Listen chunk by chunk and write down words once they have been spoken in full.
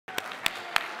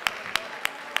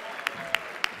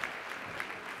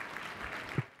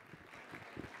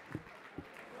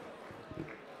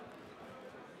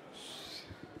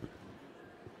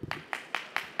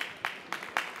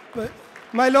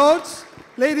My lords,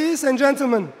 ladies and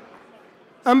gentlemen,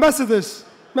 ambassadors,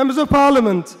 members of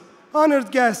parliament,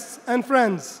 honored guests and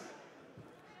friends.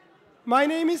 My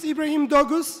name is Ibrahim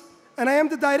Dogus, and I am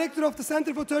the director of the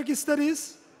Center for Turkish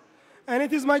Studies, and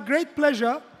it is my great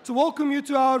pleasure to welcome you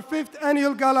to our 5th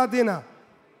annual Gala dinner.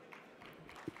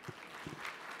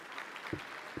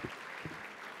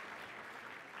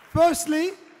 Firstly,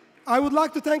 I would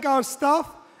like to thank our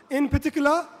staff, in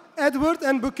particular, Edward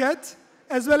and Buket,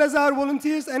 as well as our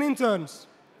volunteers and interns.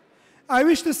 I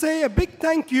wish to say a big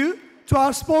thank you to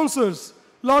our sponsors,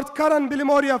 Lord Karan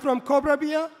Bilimoria from Cobra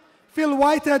Bia, Phil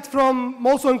Whitehead from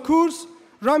Molson Coors,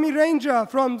 Rami Ranger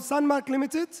from Sunmark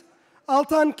Limited,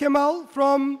 Altan Kemal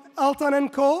from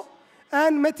Altan & Co.,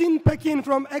 and Metin Pekin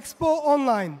from Expo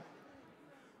Online.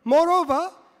 Moreover,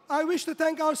 I wish to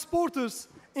thank our supporters,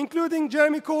 including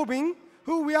Jeremy Corbyn,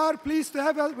 who we are pleased to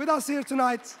have with us here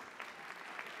tonight.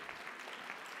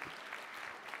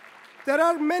 There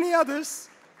are many others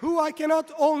who I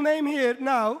cannot all name here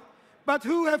now, but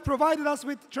who have provided us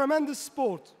with tremendous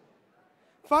support.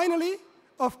 Finally,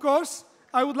 of course,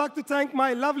 I would like to thank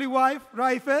my lovely wife,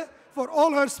 Raife, for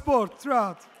all her support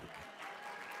throughout.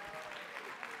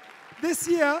 This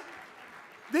year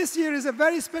is a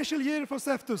very special year for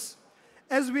CEFTUS,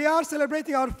 as we are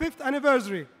celebrating our 5th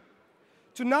anniversary.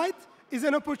 Tonight is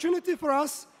an opportunity for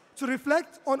us to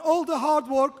reflect on all the hard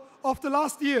work of the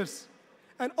last years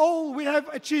and all we have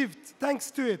achieved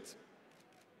thanks to it.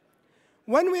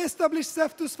 When we established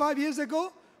CEFTUS 5 years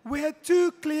ago, we had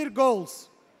 2 clear goals.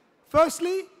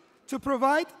 Firstly, to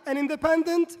provide an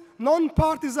independent,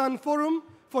 non-partisan forum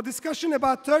for discussion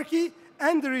about Turkey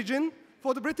and the region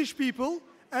for the British people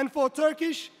and for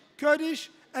Turkish, Kurdish,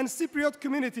 and Cypriot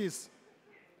communities.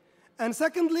 And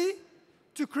secondly,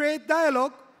 to create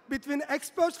dialogue between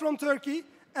experts from Turkey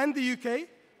and the UK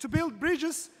to build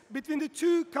bridges between the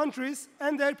 2 countries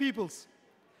and their peoples.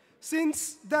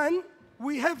 Since then,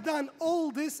 we have done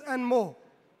all this and more.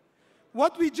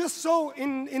 What we just saw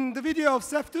in the video of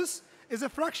CEFTUS is a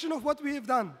fraction of what we have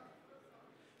done.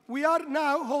 We are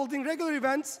now holding regular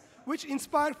events which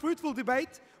inspire fruitful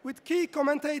debate with key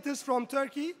commentators from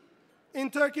Turkey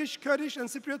in Turkish, Kurdish, and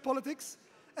Cypriot politics,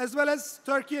 as well as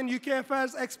Turkey and UK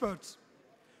affairs experts.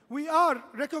 We are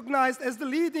recognized as the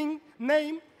leading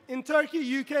name in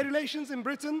Turkey-UK relations in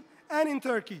Britain and in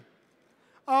Turkey.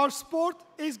 Our sport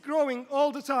is growing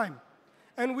all the time,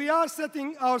 and we are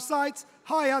setting our sights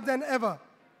higher than ever.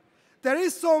 There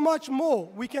is so much more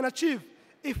we can achieve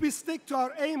if we stick to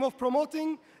our aim of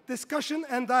promoting discussion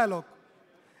and dialogue.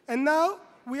 And now,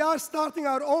 we are starting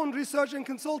our own research and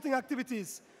consulting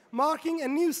activities, marking a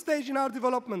new stage in our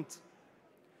development.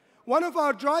 One of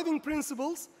our driving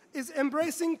principles is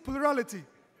embracing plurality.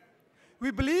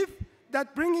 We believe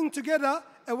that bringing together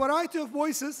a variety of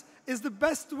voices is the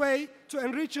best way to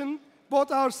enrich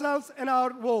both ourselves and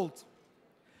our world.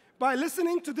 By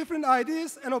listening to different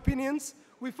ideas and opinions,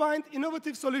 we find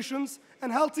innovative solutions and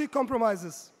healthy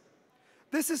compromises.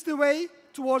 This is the way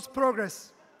towards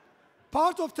progress.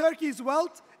 Part of Turkey's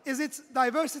wealth is its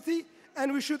diversity,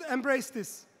 and we should embrace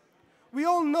this. We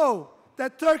all know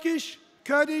that Turkish,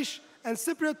 Kurdish, and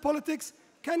Cypriot politics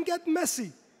can get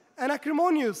messy and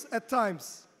acrimonious at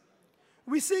times.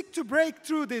 We seek to break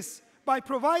through this by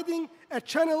providing a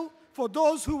channel for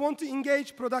those who want to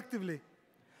engage productively.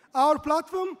 Our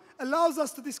platform allows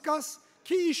us to discuss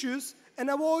key issues and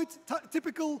avoid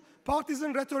typical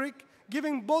partisan rhetoric,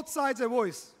 giving both sides a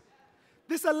voice.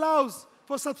 This allows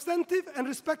for substantive and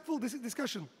respectful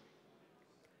discussion,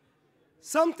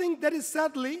 something that is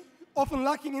sadly often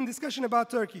lacking in discussion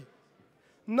about Turkey.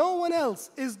 No one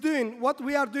else is doing what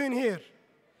we are doing here.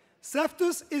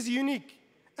 CEFTUS is unique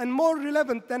and more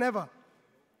relevant than ever.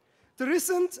 The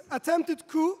recent attempted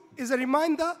coup is a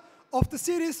reminder of the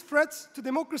serious threats to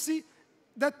democracy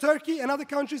that Turkey and other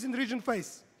countries in the region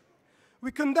face.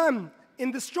 We condemn,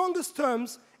 in the strongest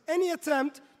terms, any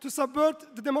attempt to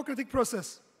subvert the democratic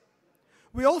process.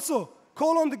 We also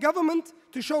call on the government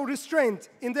to show restraint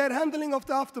in their handling of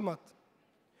the aftermath.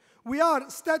 We are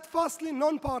steadfastly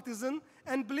non-partisan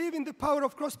and believe in the power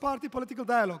of cross-party political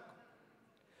dialogue.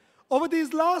 Over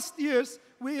these last years,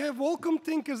 we have welcomed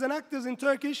thinkers and actors in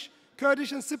Turkish,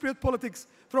 Kurdish, and Cypriot politics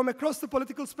from across the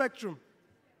political spectrum.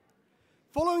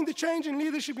 Following the change in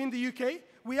leadership in the UK,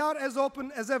 we are as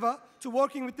open as ever to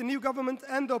working with the new government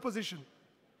and the opposition.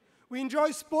 We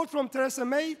enjoy support from Theresa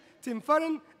May, Tim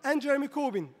Farron, and Jeremy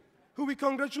Corbyn, who we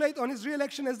congratulate on his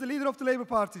re-election as the leader of the Labour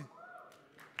Party.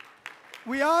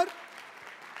 We are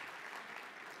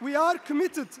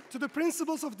committed to the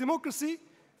principles of democracy,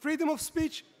 freedom of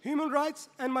speech, human rights,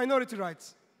 and minority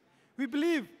rights. We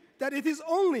believe that it is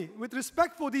only with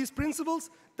respect for these principles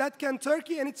that can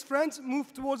Turkey and its friends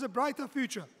move towards a brighter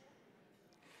future.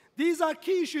 These are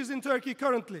key issues in Turkey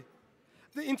currently.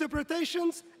 The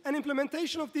interpretations and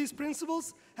implementation of these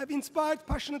principles have inspired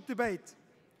passionate debate.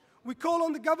 We call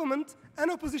on the government and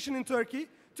opposition in Turkey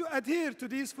to adhere to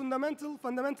these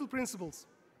fundamental principles.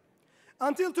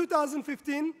 Until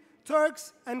 2015,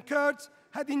 Turks and Kurds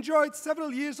had enjoyed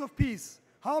several years of peace,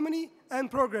 harmony,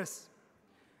 and progress.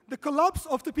 The collapse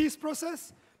of the peace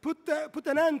process put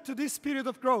an end to this period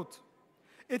of growth.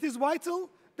 It is vital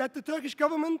that the Turkish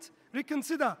government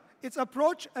reconsider its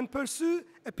approach and pursue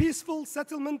a peaceful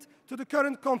settlement to the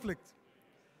current conflict.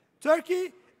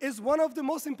 Turkey is one of the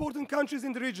most important countries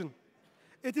in the region.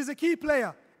 It is a key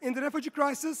player in the refugee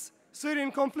crisis,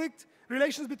 Syrian conflict,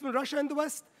 relations between Russia and the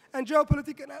West, and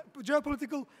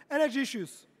geopolitical energy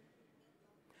issues.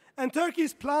 And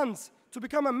Turkey's plans to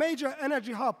become a major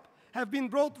energy hub have been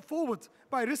brought forward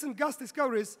by recent gas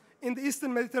discoveries in the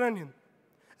Eastern Mediterranean.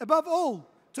 Above all,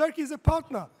 Turkey is a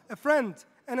partner, a friend,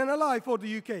 and an ally for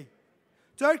the UK.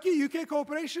 Turkey-UK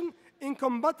cooperation in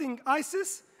combating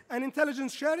ISIS and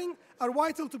intelligence sharing are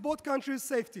vital to both countries'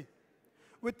 safety.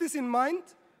 With this in mind,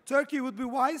 Turkey would be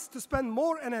wise to spend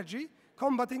more energy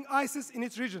combating ISIS in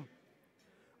its region.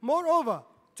 Moreover,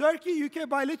 Turkey-UK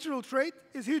bilateral trade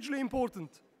is hugely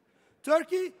important.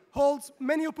 Turkey holds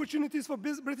many opportunities for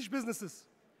British businesses.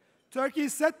 Turkey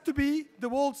is set to be the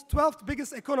world's 12th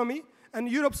biggest economy and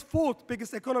Europe's 4th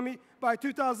biggest economy by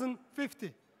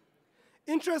 2050.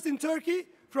 Interest in Turkey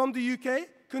from the UK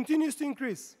continues to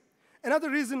increase. Another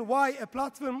reason why a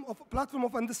platform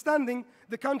of understanding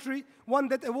the country, one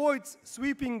that avoids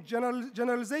sweeping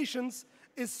generalizations,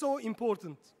 is so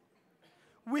important.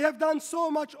 We have done so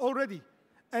much already,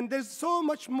 and there's so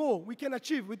much more we can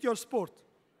achieve with your support.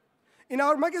 In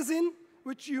our magazine,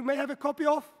 which you may have a copy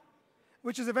of,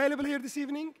 which is available here this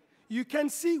evening, you can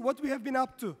see what we have been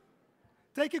up to.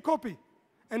 Take a copy,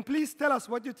 and please tell us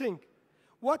what you think.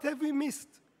 What have we missed?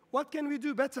 What can we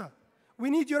do better? We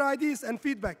need your ideas and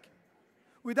feedback.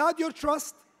 Without your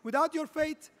trust, without your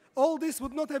faith, all this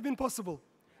would not have been possible.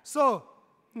 So,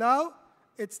 now,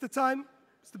 it's the time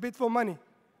to bid for money.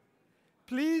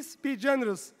 Please be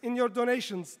generous in your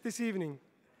donations this evening.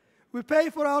 We pay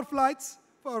for our flights,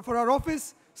 for our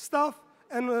office, staff,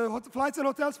 and flights and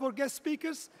hotels for guest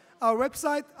speakers, our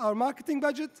website, our marketing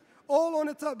budget, all on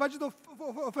a budget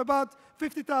of about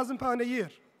 £50,000 a year.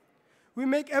 We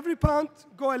make every pound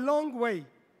go a long way.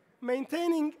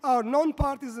 Maintaining our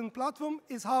non-partisan platform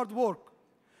is hard work.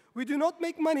 We do not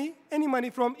make any money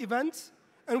from events,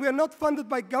 and we are not funded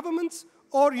by governments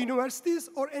or universities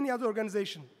or any other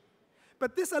organization.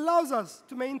 But this allows us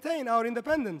to maintain our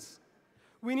independence.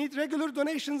 We need regular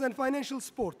donations and financial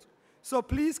support, so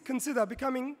please consider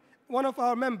becoming one of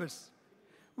our members.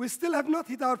 We still have not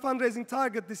hit our fundraising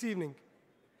target this evening.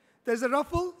 There's a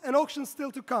raffle and auction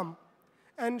still to come.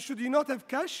 And should you not have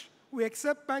cash, we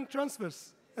accept bank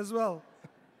transfers as well.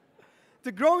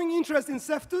 The growing interest in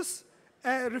CEFTUS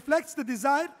reflects the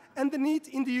desire and the need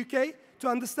in the UK to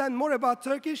understand more about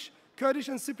Turkish, Kurdish,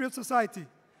 and Cypriot society.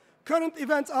 Current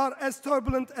events are as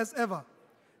turbulent as ever.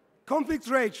 Conflicts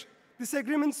rage,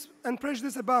 disagreements and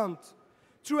prejudice abound.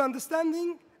 Through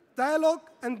understanding, dialogue,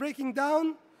 and breaking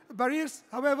down barriers,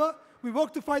 however, we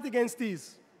work to fight against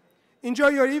these. Enjoy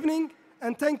your evening,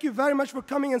 and thank you very much for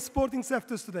coming and supporting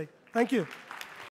CEFTUS today. Thank you.